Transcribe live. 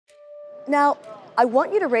Now, I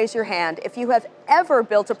want you to raise your hand if you have ever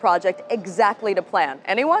built a project exactly to plan.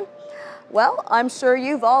 Anyone? Well, I'm sure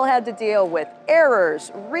you've all had to deal with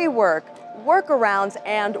errors, rework, workarounds,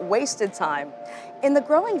 and wasted time. In the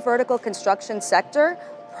growing vertical construction sector,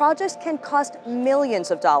 projects can cost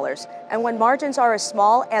millions of dollars, and when margins are as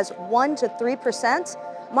small as 1 to 3%,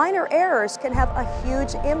 minor errors can have a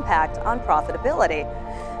huge impact on profitability.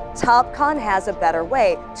 Topcon has a better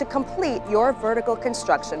way to complete your vertical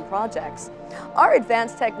construction projects. Our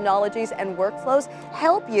advanced technologies and workflows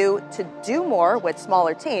help you to do more with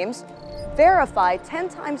smaller teams, verify 10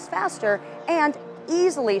 times faster, and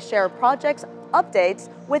easily share projects updates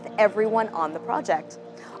with everyone on the project.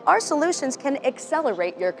 Our solutions can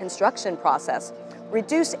accelerate your construction process,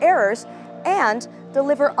 reduce errors, and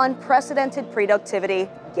deliver unprecedented productivity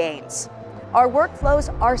gains. Our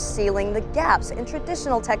workflows are sealing the gaps in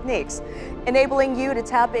traditional techniques, enabling you to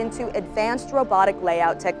tap into advanced robotic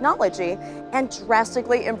layout technology and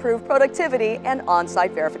drastically improve productivity and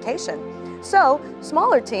on-site verification. So,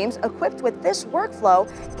 smaller teams equipped with this workflow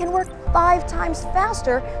can work 5 times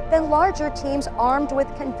faster than larger teams armed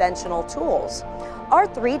with conventional tools. Our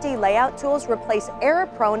 3D layout tools replace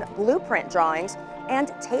error-prone blueprint drawings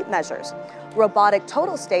and tape measures. Robotic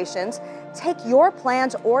total stations take your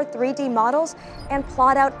plans or 3D models and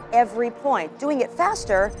plot out every point, doing it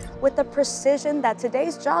faster with the precision that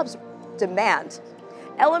today's jobs demand.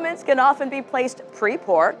 Elements can often be placed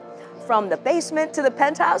pre-pour. From the basement to the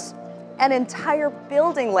penthouse, an entire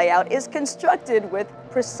building layout is constructed with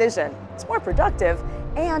precision. It's more productive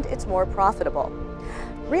and it's more profitable.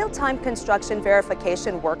 Real-time construction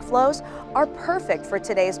verification workflows are perfect for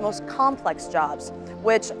today's most complex jobs,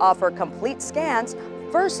 which offer complete scans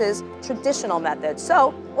versus traditional methods.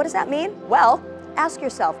 So, what does that mean? Well, ask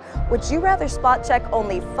yourself, would you rather spot check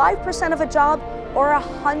only 5% of a job or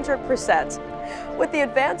 100%? With the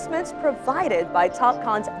advancements provided by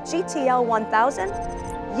Topcon's GTL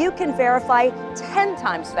 1000, you can verify 10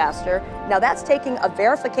 times faster. Now that's taking a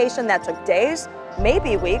verification that took days,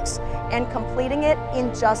 maybe weeks, and completing it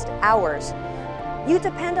in just hours. You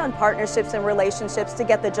depend on partnerships and relationships to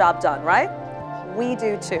get the job done, right? We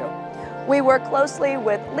do too. We work closely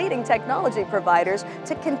with leading technology providers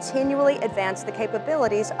to continually advance the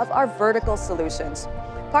capabilities of our vertical solutions.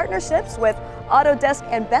 Partnerships with Autodesk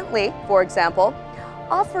and Bentley, for example,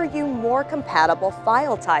 offer you more compatible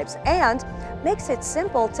file types and makes it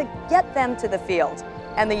simple to get them to the field.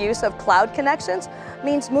 And the use of cloud connections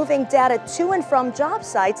means moving data to and from job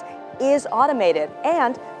sites is automated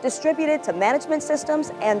and distributed to management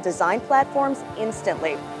systems and design platforms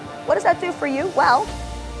instantly. What does that do for you? Well,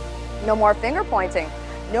 no more finger pointing,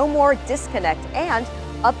 no more disconnect, and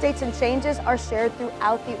updates and changes are shared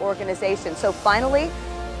throughout the organization. So finally,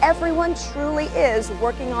 everyone truly is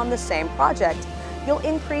working on the same project. You'll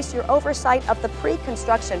increase your oversight of the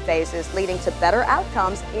pre-construction phases, leading to better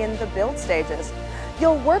outcomes in the build stages.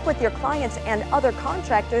 You'll work with your clients and other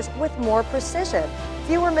contractors with more precision,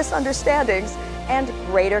 fewer misunderstandings, and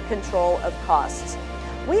greater control of costs.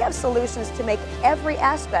 We have solutions to make every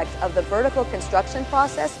aspect of the vertical construction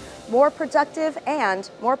process more productive and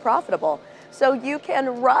more profitable, so you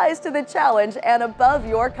can rise to the challenge and above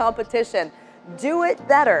your competition. Do it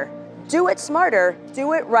better, do it smarter,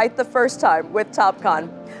 do it right the first time with Topcon.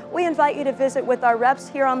 We invite you to visit with our reps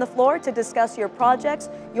here on the floor to discuss your projects,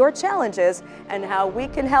 your challenges, and how we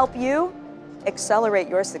can help you accelerate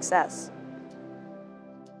your success.